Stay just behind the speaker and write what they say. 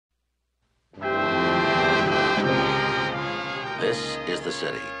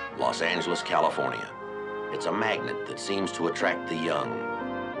city, Los Angeles, California. It's a magnet that seems to attract the young.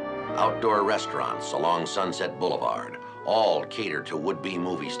 Outdoor restaurants along Sunset Boulevard all cater to would-be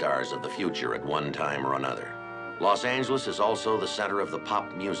movie stars of the future at one time or another. Los Angeles is also the center of the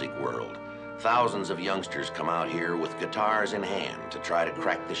pop music world. Thousands of youngsters come out here with guitars in hand to try to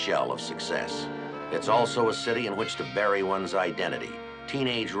crack the shell of success. It's also a city in which to bury one's identity.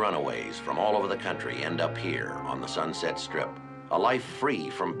 Teenage runaways from all over the country end up here on the Sunset Strip. A life free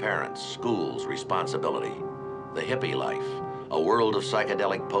from parents, schools, responsibility. The hippie life, a world of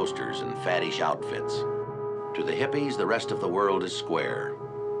psychedelic posters and faddish outfits. To the hippies, the rest of the world is square.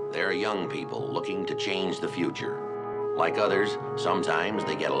 They're young people looking to change the future. Like others, sometimes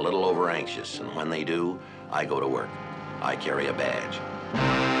they get a little over-anxious, and when they do, I go to work. I carry a badge.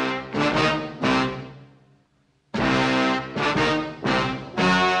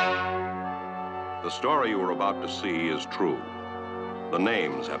 The story you are about to see is true. The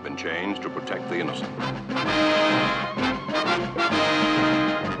names have been changed to protect the innocent.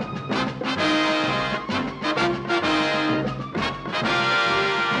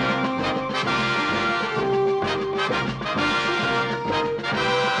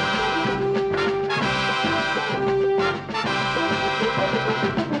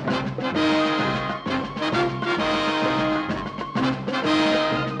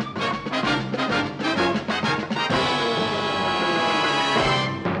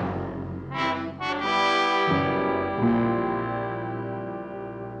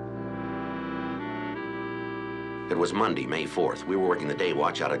 It was Monday, May 4th. We were working the day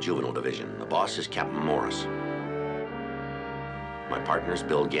watch out of Juvenile Division. The boss is Captain Morris. My partner's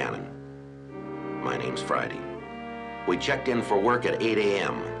Bill Gannon. My name's Friday. We checked in for work at 8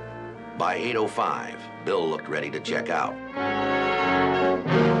 a.m. By 8:05, Bill looked ready to check out.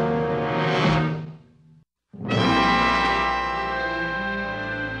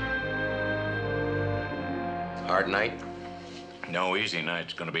 Hard night? No easy night.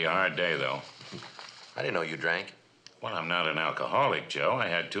 It's going to be a hard day, though. I didn't know you drank. Well, I'm not an alcoholic, Joe. I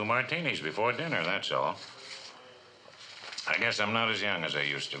had 2 martinis before dinner, that's all. I guess I'm not as young as I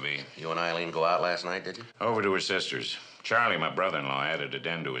used to be. You and Eileen go out last night, did you? Over to her sister's. Charlie, my brother-in-law, added a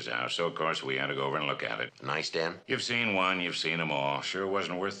den to his house, so of course we had to go over and look at it. Nice den? You've seen one, you've seen them all. Sure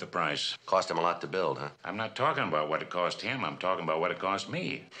wasn't worth the price. Cost him a lot to build, huh? I'm not talking about what it cost him. I'm talking about what it cost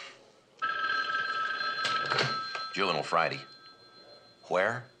me. Juvenile Friday.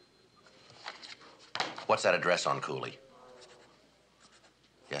 Where? What's that address on Cooley?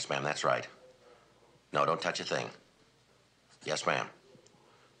 Yes, ma'am, that's right. No, don't touch a thing. Yes, ma'am.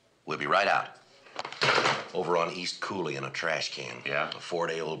 We'll be right out. Over on East Cooley in a trash can. Yeah? A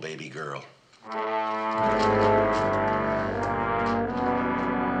 4-day-old baby girl.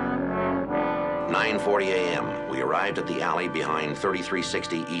 9:40 a.m. We arrived at the alley behind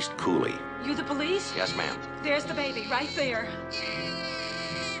 3360 East Cooley. You the police? Yes, ma'am. There's the baby, right there.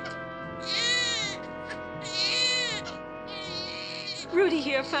 Rudy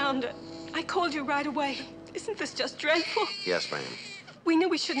here found it. I called you right away. Isn't this just dreadful? Yes, ma'am. We knew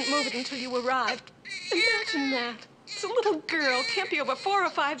we shouldn't move it until you arrived. Imagine that. It's a little girl, can't be over 4 or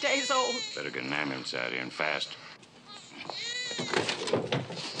 5 days old. Better get an ambulance out here and fast.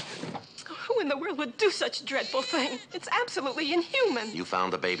 Who in the world would do such a dreadful thing? It's absolutely inhuman. You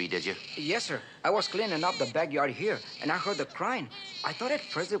found the baby, did you? Yes, sir. I was cleaning up the backyard here, and I heard the crying. I thought at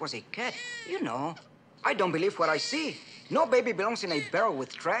first it was a cat. You know, I don't believe what I see. No baby belongs in a barrel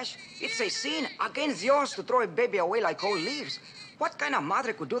with trash. It's a sin against yours to throw a baby away like old leaves. What kind of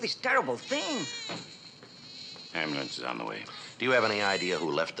mother could do this terrible thing? Ambulance is on the way. Do you have any idea who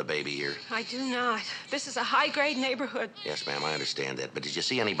left the baby here? I do not. This is a high-grade neighborhood. Yes, ma'am, I understand that. But did you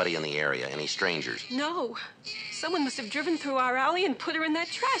see anybody in the area? Any strangers? No. Someone must have driven through our alley and put her in that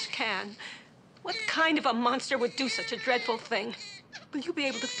trash can. What kind of a monster would do such a dreadful thing? Will you be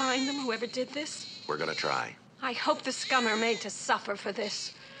able to find them, whoever did this? We're gonna try. I hope the scum are made to suffer for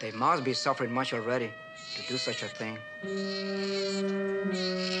this. They must be suffering much already to do such a thing.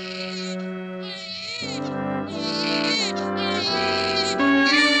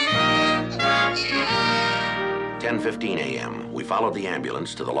 10:15 a.m. We followed the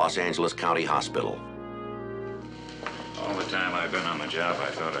ambulance to the Los Angeles County Hospital. All the time I've been on the job,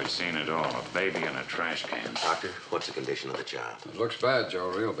 I thought I'd seen it all. A baby in a trash can. Doctor, what's the condition of the child? It looks bad, Joe,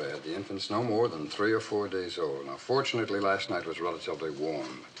 real bad. The infant's no more than 3 or 4 days old. Now, fortunately, last night was relatively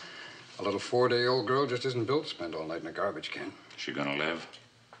warm. A little 4-day-old girl just isn't built to spend all night in a garbage can. She gonna live?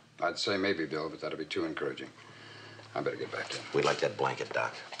 I'd say maybe, Bill, but that'd be too encouraging. I better get back to him. We'd like that blanket,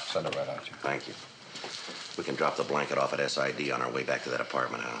 Doc. Send it right out, Joe. Thank you. We can drop the blanket off at SID on our way back to that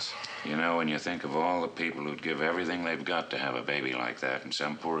apartment house. You know, when you think of all the people who'd give everything they've got to have a baby like that, and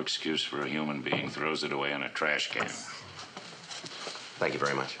some poor excuse for a human being throws it away in a trash can. Thank you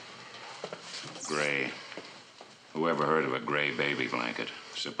very much. Gray. Whoever heard of a gray baby blanket?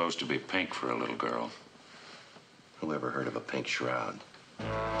 Supposed to be pink for a little girl. Whoever heard of a pink shroud?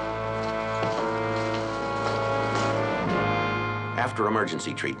 After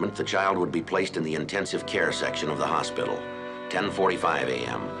emergency treatment, the child would be placed in the intensive care section of the hospital. 10:45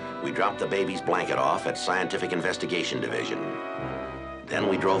 a.m., we dropped the baby's blanket off at Scientific Investigation Division. Then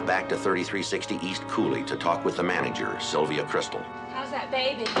we drove back to 3360 East Cooley to talk with the manager, Sylvia Crystal. How's that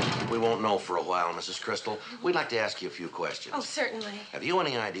baby? We won't know for a while, Mrs. Crystal. We'd like to ask you a few questions. Oh, certainly. Have you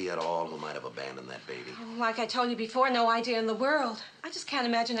any idea at all who might have abandoned that baby? Oh, like I told you before, no idea in the world. I just can't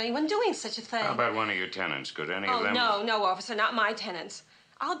imagine anyone doing such a thing. How about one of your tenants? Could any of them... No, officer, not my tenants.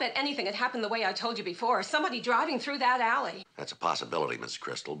 I'll bet anything had happened the way I told you before. Somebody driving through that alley. That's a possibility, Mrs.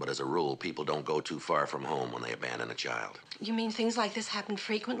 Crystal, but as a rule, people don't go too far from home when they abandon a child. You mean things like this happen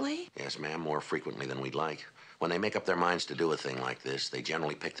frequently? Yes, ma'am, more frequently than we'd like. When they make up their minds to do a thing like this, they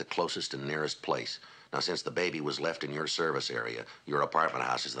generally pick the closest and nearest place. Now, since the baby was left in your service area, your apartment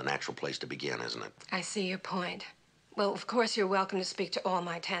house is the natural place to begin, isn't it? I see your point. Well, of course, you're welcome to speak to all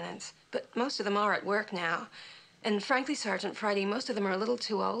my tenants, but most of them are at work now. And frankly, Sergeant Friday, most of them are a little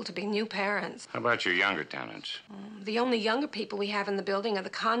too old to be new parents. How about your younger tenants? The only younger people we have in the building are the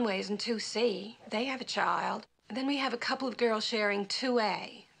Conways in 2C. They have a child. And then we have a couple of girls sharing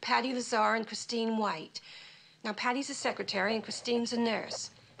 2A, Patty Lazar and Christine White. Now, Patty's a secretary and Christine's a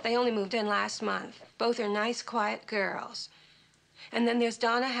nurse. They only moved in last month. Both are nice, quiet girls. And then there's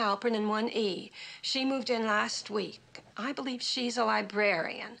Donna Halpern in 1E. She moved in last week. I believe she's a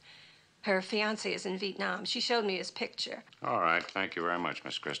librarian. Her fiancé is in Vietnam. She showed me his picture. All right. Thank you very much,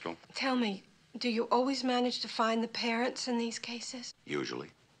 Miss Crystal. Tell me, do you always manage to find the parents in these cases?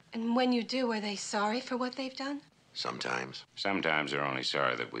 Usually. And when you do, are they sorry for what they've done? Sometimes. Sometimes they're only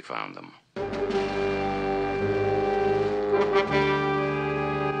sorry that we found them.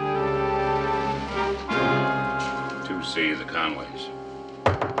 2C, the Conways.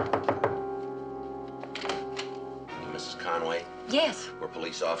 Mrs. Conway? Yes. We're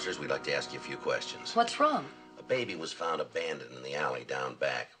police officers. We'd like to ask you a few questions. What's wrong? A baby was found abandoned in the alley down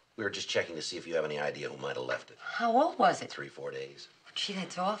back. We were just checking to see if you have any idea who might have left it. How old was it? 3-4 days. Gee,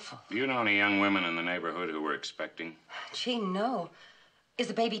 that's awful. Do you know any young women in the neighborhood who were expecting? Gee, no. Is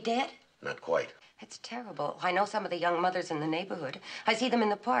the baby dead? Not quite. It's terrible. I know some of the young mothers in the neighborhood. I see them in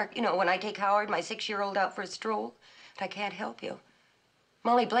the park, you know, when I take Howard, my 6-year-old, out for a stroll. But I can't help you.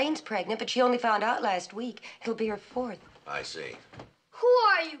 Molly Blaine's pregnant, but she only found out last week. It'll be her 4th. I see. Who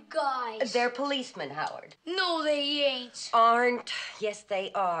are you guys? They're policemen, Howard. No, they ain't. Aren't? Yes,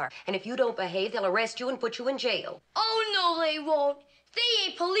 they are. And if you don't behave, they'll arrest you and put you in jail. Oh, no, they won't. They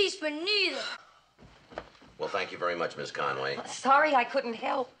ain't policemen neither. Well, thank you very much, Miss Conway. Sorry, I couldn't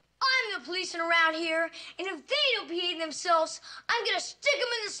help. I'm the policeman around here, and if they don't behave themselves, I'm gonna stick them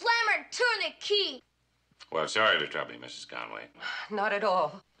in the slammer and turn the key. Well, sorry to trouble you, Mrs. Conway. Not at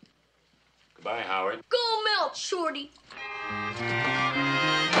all. Goodbye, Howard. Go melt, Shorty.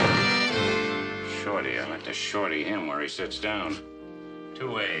 Shorty, I like to shorty him where he sits down.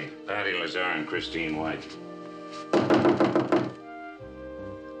 2A, Patty Lazar and Christine White.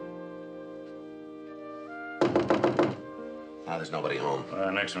 Now there's nobody home. Well,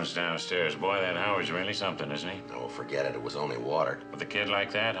 our next one's downstairs. Boy, that Howard's really something, isn't he? Oh, forget it. It was only water. With a kid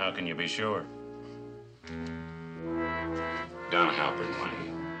like that, how can you be sure? Donna Halpern, why?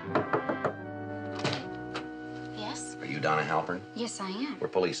 Yes? Are you Donna Halpern? Yes, I am. We're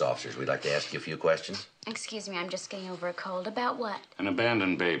police officers. We'd like to ask you a few questions. Excuse me, I'm just getting over a cold. About what? An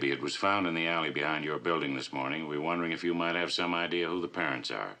abandoned baby. It was found in the alley behind your building this morning. We're wondering if you might have some idea who the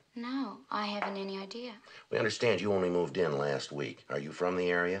parents are. No, I haven't any idea. We understand you only moved in last week. Are you from the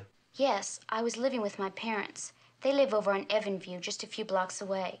area? Yes, I was living with my parents. They live over on Evanview, just a few blocks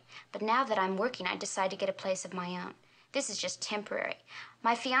away. But now that I'm working, I decided to get a place of my own. This is just temporary.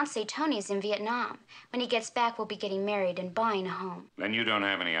 My fiancé, Tony, is in Vietnam. When he gets back, we'll be getting married and buying a home. Then you don't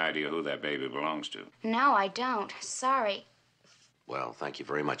have any idea who that baby belongs to? No, I don't. Sorry. Well, thank you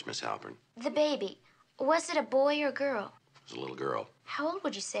very much, Miss Halpern. The baby, was it a boy or a girl? It was a little girl. How old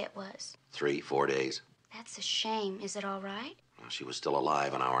would you say it was? 3-4 days. That's a shame. Is it all right? Well, she was still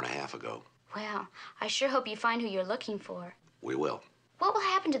alive an hour and a half ago. Well, I sure hope you find who you're looking for. We will. What will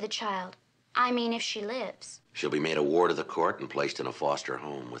happen to the child? I mean, if she lives. She'll be made a ward of the court and placed in a foster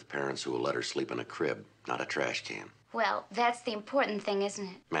home with parents who will let her sleep in a crib, not a trash can. Well, that's the important thing, isn't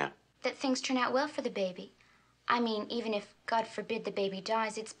it? Ma'am? That things turn out well for the baby. I mean, even if, God forbid, the baby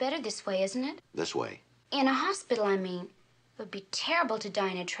dies, it's better this way, isn't it? This way. In a hospital, I mean. It would be terrible to die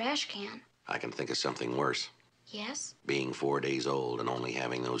in a trash can. I can think of something worse. Yes? Being 4 days old and only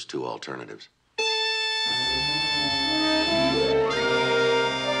having those two alternatives.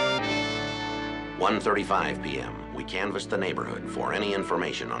 1:35 p.m. We canvassed the neighborhood for any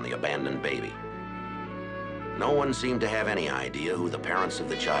information on the abandoned baby. No one seemed to have any idea who the parents of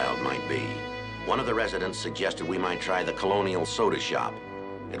the child might be. One of the residents suggested we might try the Colonial Soda Shop.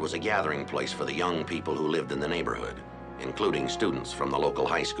 It was a gathering place for the young people who lived in the neighborhood, including students from the local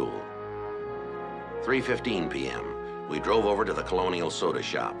high school. 3:15 p.m. We drove over to the Colonial Soda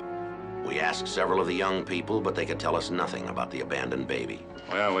Shop. We asked several of the young people, but they could tell us nothing about the abandoned baby.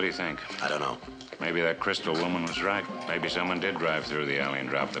 Well, what do you think? I don't know. Maybe that Crystal woman was right. Maybe someone did drive through the alley and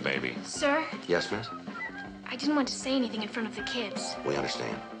drop the baby. Sir, Yes, miss? I didn't want to say anything in front of the kids. We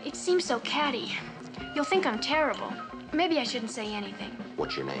understand. It seems so catty. You'll think I'm terrible. Maybe I shouldn't say anything.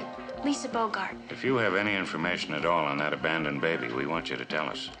 What's your name? Lisa Bogart. If you have any information at all on that abandoned baby, we want you to tell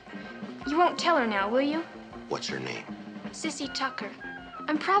us. You won't tell her now, will you? What's her name? Sissy Tucker.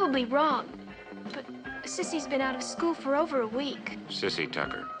 I'm probably wrong, but Sissy's been out of school for over a week. Sissy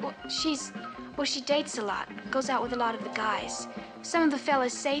Tucker. Well, she dates a lot, goes out with a lot of the guys. Some of the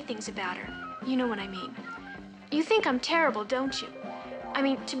fellas say things about her. You know what I mean. You think I'm terrible, don't you? I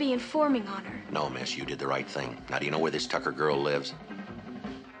mean, to be informing on her. No, miss, you did the right thing. Now, do you know where this Tucker girl lives?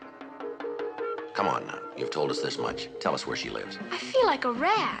 Come on now. You've told us this much. Tell us where she lives. I feel like a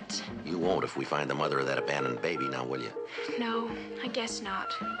rat. You won't if we find the mother of that abandoned baby, now will you? No, I guess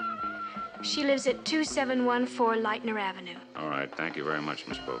not. She lives at 2714 Lightner Avenue. All right, thank you very much,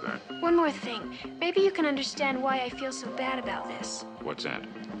 Miss Bogart. One more thing. Maybe you can understand why I feel so bad about this. What's that?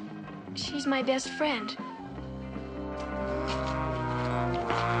 She's my best friend.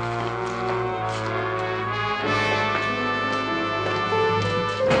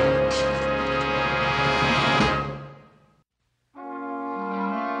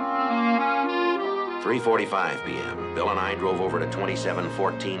 "3:45 p.m. Bill and I drove over to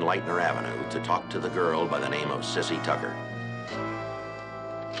 2714 Lightner Avenue to talk to the girl by the name of Sissy Tucker.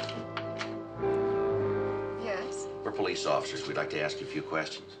 Yes? We're police officers. We'd like to ask you a few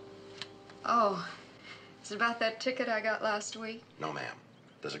questions. Oh, is it about that ticket I got last week? No, ma'am.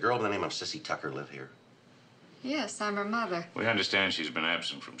 Does a girl by the name of Sissy Tucker live here? Yes, I'm her mother. We understand she's been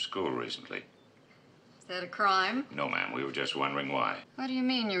absent from school recently. Is that a crime? No, ma'am, we were just wondering why. What do you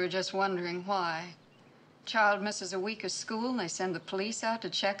mean you were just wondering why? Child misses a week of school and they send the police out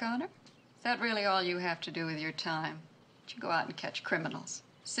to check on her? Is that really all you have to do with your time? You go out and catch criminals.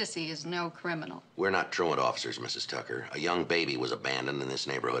 Sissy is no criminal. We're not truant officers, Mrs. Tucker. A young baby was abandoned in this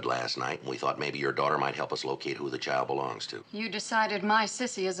neighborhood last night, and we thought maybe your daughter might help us locate who the child belongs to. You decided my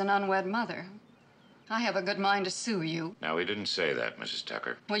Sissy is an unwed mother. I have a good mind to sue you. Now, we didn't say that, Mrs.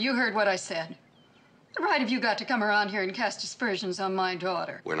 Tucker. Well, you heard what I said. What right have you got to come around here and cast aspersions on my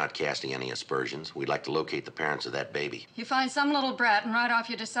daughter? We're not casting any aspersions. We'd like to locate the parents of that baby. You find some little brat and right off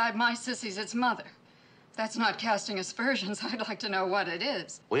you decide my Sissy's its mother. If that's not casting aspersions, I'd like to know what it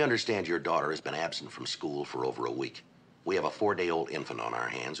is. We understand your daughter has been absent from school for over a week. We have a 4-day-old infant on our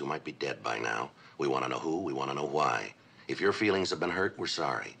hands who might be dead by now. We want to know who, we want to know why. If your feelings have been hurt, we're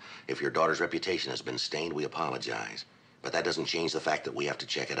sorry. If your daughter's reputation has been stained, we apologize. But that doesn't change the fact that we have to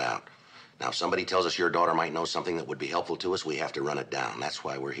check it out. Now, if somebody tells us your daughter might know something that would be helpful to us, we have to run it down. That's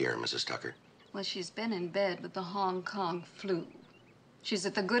why we're here, Mrs. Tucker. Well, she's been in bed with the Hong Kong flu. She's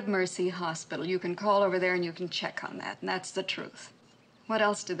at the Good Mercy Hospital. You can call over there and you can check on that, and that's the truth. What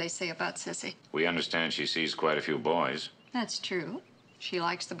else did they say about Sissy? We understand she sees quite a few boys. That's true. She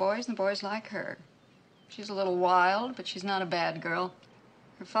likes the boys, and the boys like her. She's a little wild, but she's not a bad girl.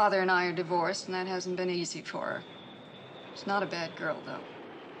 Her father and I are divorced, and that hasn't been easy for her. She's not a bad girl, though.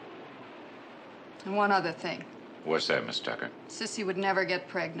 And one other thing. What's that, Miss Tucker? Sissy would never get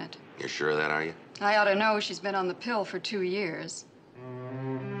pregnant. You're sure of that, are you? I ought to know. She's been on the pill for 2 years.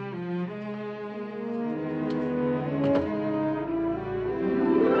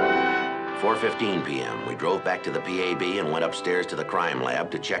 "4:15 p.m. We drove back to the PAB and went upstairs to the crime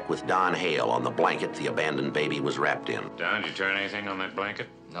lab to check with Don Hale on the blanket the abandoned baby was wrapped in. Don, did you turn anything on that blanket?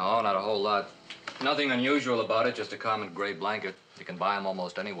 No, not a whole lot. Nothing unusual about it, just a common gray blanket. You can buy them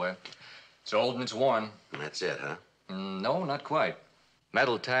almost anywhere. It's old and it's worn. That's it, huh? No, not quite.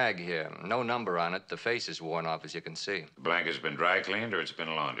 Metal tag here. No number on it. The face is worn off, as you can see. The blanket's been dry cleaned or it's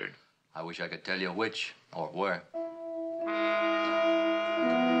been laundered? I wish I could tell you which or where.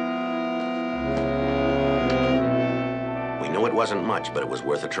 We knew it wasn't much, but it was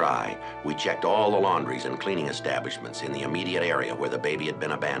worth a try. We checked all the laundries and cleaning establishments in the immediate area where the baby had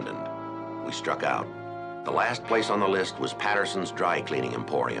been abandoned. We struck out. The last place on the list was Patterson's Dry Cleaning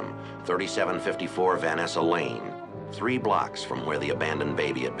Emporium, 3754 Vanessa Lane, 3 blocks from where the abandoned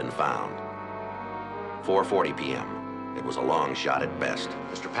baby had been found. 4:40 p.m. It was a long shot at best.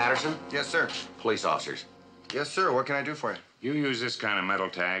 Mr. Patterson? Yes, sir. Police officers. Yes, sir. What can I do for you? You use this kind of metal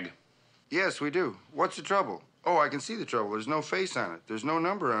tag? Yes, we do. What's the trouble? Oh, I can see the trouble. There's no face on it. There's no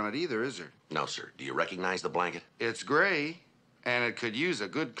number on it either, is there? No, sir. Do you recognize the blanket? It's gray, and it could use a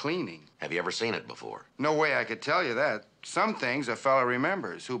good cleaning. Have you ever seen it before? No way I could tell you that. Some things a fella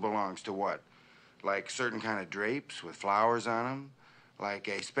remembers who belongs to what. Like certain kind of drapes with flowers on them. Like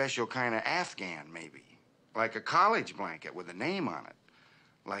a special kind of Afghan, maybe. Like a college blanket with a name on it.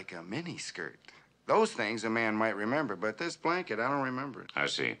 Like a mini skirt. Those things a man might remember, but this blanket, I don't remember it. I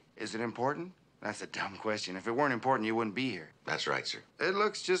see. Is it important? That's a dumb question. If it weren't important, you wouldn't be here. That's right, sir. It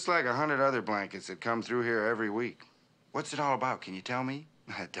looks just like 100 other blankets that come through here every week. What's it all about? Can you tell me?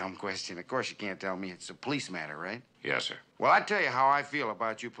 A dumb question. Of course you can't tell me. It's a police matter, right? Yes, sir. Well, I tell you how I feel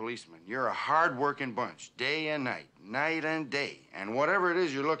about you policemen. You're a hard-working bunch, day and night and day. And whatever it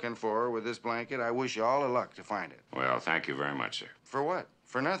is you're looking for with this blanket, I wish you all the luck to find it. Well, thank you very much, sir. For what?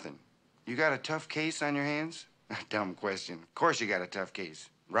 For nothing. You got a tough case on your hands? Dumb question. Of course you got a tough case,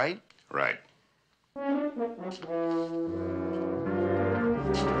 right? Right.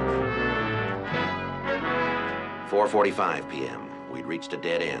 4:45 p.m. We'd reached a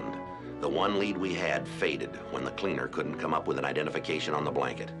dead end. The one lead we had faded when the cleaner couldn't come up with an identification on the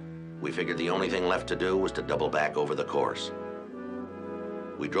blanket. We figured the only thing left to do was to double back over the course.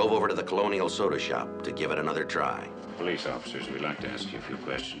 We drove over to the Colonial Soda Shop to give it another try. Police officers, we'd like to ask you a few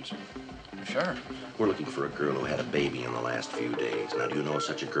questions. Sure. We're looking for a girl who had a baby in the last few days. Now, do you know of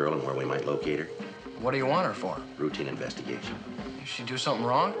such a girl and where we might locate her? What do you want her for? Routine investigation. Did she do something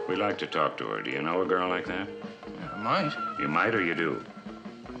wrong? We'd like to talk to her. Do you know a girl like that? I might. You might or you do?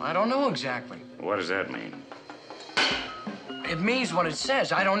 I don't know exactly. What does that mean? It means what it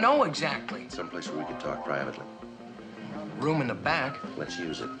says. I don't know exactly. Someplace where we could talk privately. Room in the back. Let's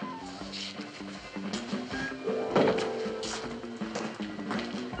use it.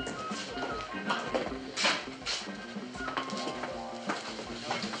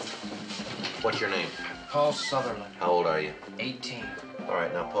 What's your name? Paul Sutherland. How old are you? 18. All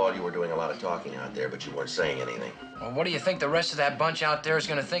right, now, Paul, you were doing a lot of talking out there, but you weren't saying anything. Well, what do you think the rest of that bunch out there is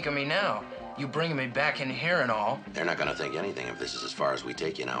going to think of me now? You bringing me back in here and all. They're not going to think anything if this is as far as we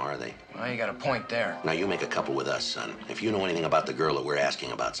take you now, are they? Well, you got a point there. Now, you make a couple with us, son. If you know anything about the girl that we're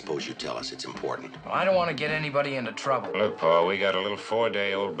asking about, suppose you tell us. It's important. Well, I don't want to get anybody into trouble. Look, Paul, we got a little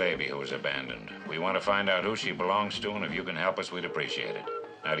 4-day-old baby who was abandoned. We want to find out who she belongs to, and if you can help us, we'd appreciate it.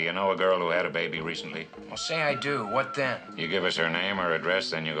 Now, do you know a girl who had a baby recently? Well, say I do. What then? You give us her name or address,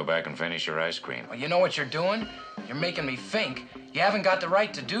 then you go back and finish your ice cream. Well, you know what you're doing? You're making me think. You haven't got the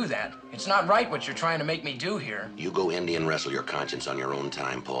right to do that. It's not right what you're trying to make me do here. You go Indian wrestle your conscience on your own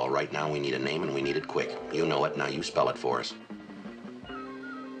time, Paul. Right now, we need a name, and we need it quick. You know it. Now you spell it for us.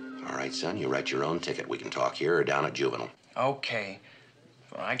 All right, son, you write your own ticket. We can talk here or down at Juvenile. Okay.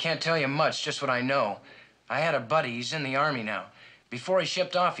 Well, I can't tell you much, just what I know. I had a buddy. He's in the Army now. Before he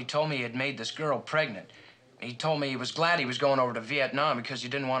shipped off, he told me he had made this girl pregnant. He told me he was glad he was going over to Vietnam because he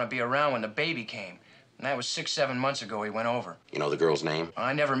didn't want to be around when the baby came. And that was 6-7 months ago he went over. You know the girl's name?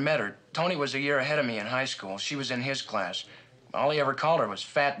 I never met her. Tony was a year ahead of me in high school. She was in his class. All he ever called her was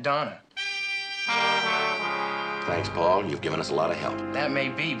Fat Donna. Thanks, Paul. You've given us a lot of help. That may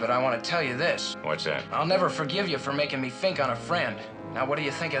be, but I want to tell you this. What's that? I'll never forgive you for making me think on a friend. Now, what do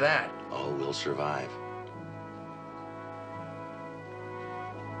you think of that? Oh, we'll survive.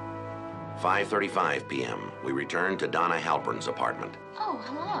 5:35 p.m. We return to Donna Halpern's apartment. Oh,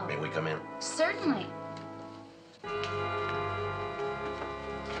 hello. May we come in? Certainly.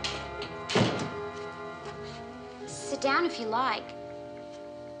 Sit down if you like.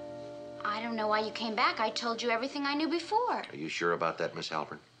 I don't know why you came back. I told you everything I knew before. Are you sure about that, Miss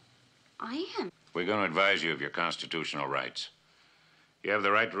Halpern? I am. We're going to advise you of your constitutional rights. You have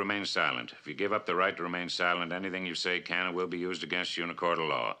the right to remain silent. If you give up the right to remain silent, anything you say can and will be used against you in a court of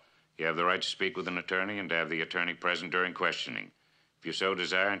law. You have the right to speak with an attorney and to have the attorney present during questioning. If you so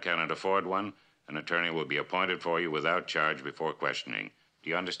desire and cannot afford one, an attorney will be appointed for you without charge before questioning. Do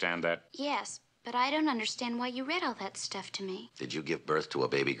you understand that? Yes, but I don't understand why you read all that stuff to me. Did you give birth to a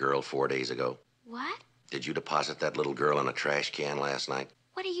baby girl 4 days ago? What? Did you deposit that little girl in a trash can last night?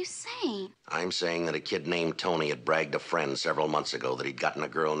 What are you saying? I'm saying that a kid named Tony had bragged to friends several months ago that he'd gotten a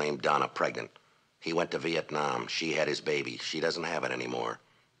girl named Donna pregnant. He went to Vietnam. She had his baby. She doesn't have it anymore.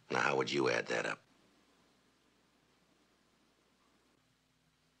 Now, how would you add that up?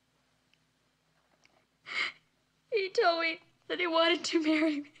 He told me that he wanted to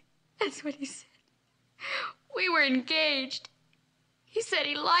marry me. That's what he said. We were engaged. He said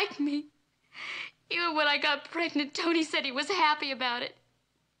he liked me. Even when I got pregnant, Tony said he was happy about it.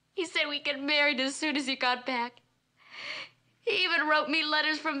 He said we'd get married as soon as he got back. He even wrote me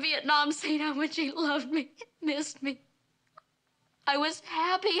letters from Vietnam saying how much he loved me, missed me. I was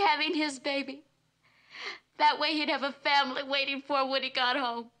happy having his baby. That way he'd have a family waiting for him when he got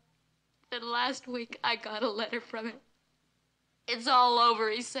home. Then last week, I got a letter from him. It's all over,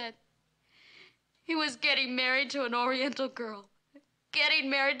 he said. He was getting married to an Oriental girl. Getting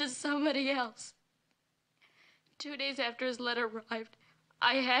married to somebody else. 2 days after his letter arrived,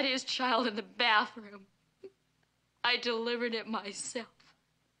 I had his child in the bathroom. I delivered it myself.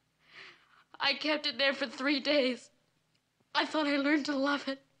 I kept it there for 3 days. I thought I learned to love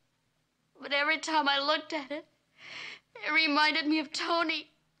it. But every time I looked at it, it reminded me of Tony,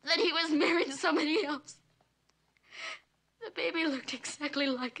 that he was married to somebody else. The baby looked exactly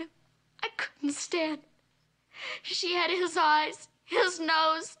like him. I couldn't stand it. She had his eyes, his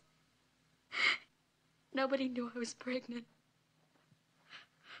nose. Nobody knew I was pregnant.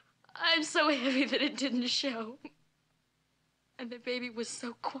 I'm so heavy that it didn't show. And the baby was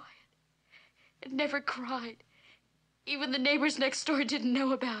so quiet. It never cried. Even the neighbors next door didn't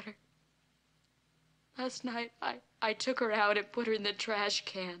know about her. Last night, I took her out and put her in the trash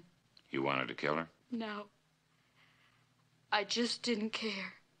can. You wanted to kill her? No. I just didn't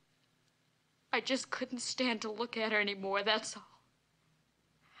care. I just couldn't stand to look at her anymore, that's all.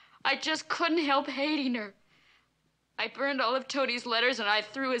 I just couldn't help hating her. I burned all of Tony's letters and I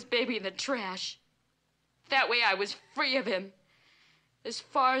threw his baby in the trash. That way I was free of him. As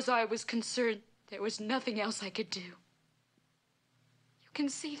far as I was concerned, there was nothing else I could do. You can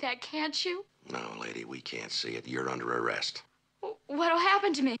see that, can't you? No, lady, we can't see it. You're under arrest. What'll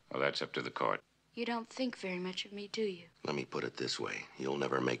happen to me? Well, that's up to the court. You don't think very much of me, do you? Let me put it this way. You'll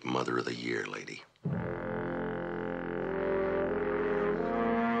never make Mother of the Year, lady.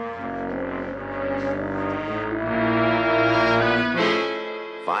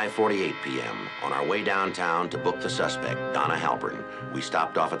 5:48 p.m. On our way downtown to book the suspect, Donna Halpern, we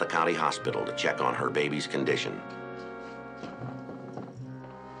stopped off at the county hospital to check on her baby's condition.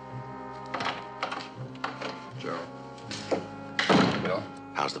 Joe. Bill?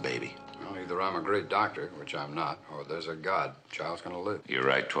 How's the baby? Well, either I'm a great doctor, which I'm not, or there's a God. Child's gonna live. You're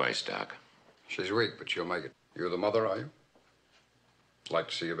right twice, Doc. She's weak, but she'll make it. You're the mother, are you? Like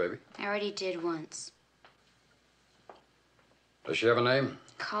to see your baby? I already did once. Does she have a name?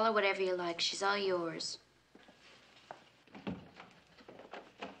 Call her whatever you like. She's all yours.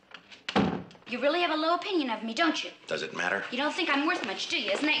 You really have a low opinion of me, don't you? Does it matter? You don't think I'm worth much, do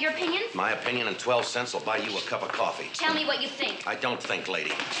you? Isn't that your opinion? My opinion and 12 cents will buy you a cup of coffee. Tell me what you think. I don't think,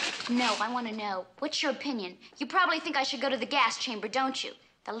 lady. No, I want to know. What's your opinion? You probably think I should go to the gas chamber, don't you?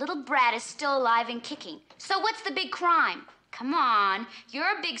 The little brat is still alive and kicking. So what's the big crime? Come on.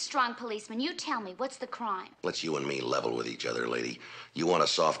 You're a big, strong policeman. You tell me, what's the crime? Let's you and me level with each other, lady. You want a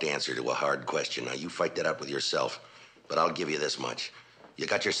soft answer to a hard question. Now, you fight that out with yourself. But I'll give you this much. You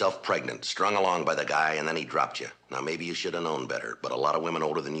got yourself pregnant, strung along by the guy, and then he dropped you. Now, maybe you should have known better, but a lot of women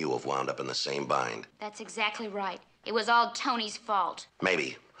older than you have wound up in the same bind. That's exactly right. It was all Tony's fault.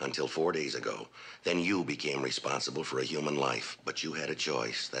 Maybe, until 4 days ago. Then you became responsible for a human life. But you had a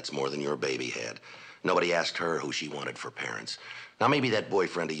choice. That's more than your baby had. Nobody asked her who she wanted for parents. Now, maybe that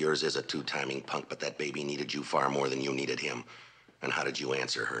boyfriend of yours is a two-timing punk, but that baby needed you far more than you needed him. And how did you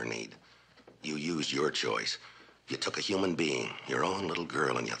answer her need? You used your choice. You took a human being, your own little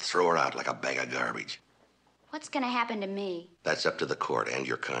girl, and you throw her out like a bag of garbage. What's gonna happen to me? That's up to the court and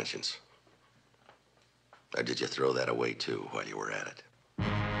your conscience. Or did you throw that away, too, while you were at it?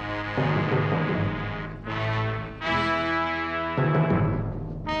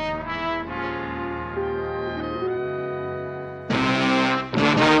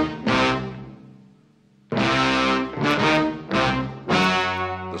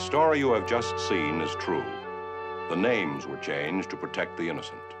 The story you have just seen is true. The names were changed to protect the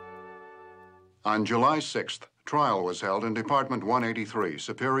innocent. On July 6th, trial was held in Department 183,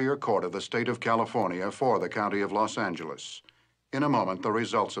 Superior Court of the State of California for the County of Los Angeles. In a moment, the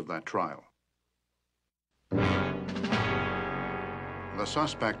results of that trial. The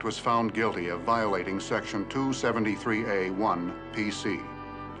suspect was found guilty of violating Section 273A1 PC,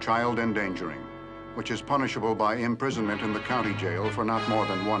 child endangering, which is punishable by imprisonment in the county jail for not more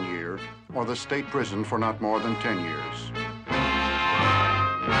than 1 year or the state prison for not more than 10 years.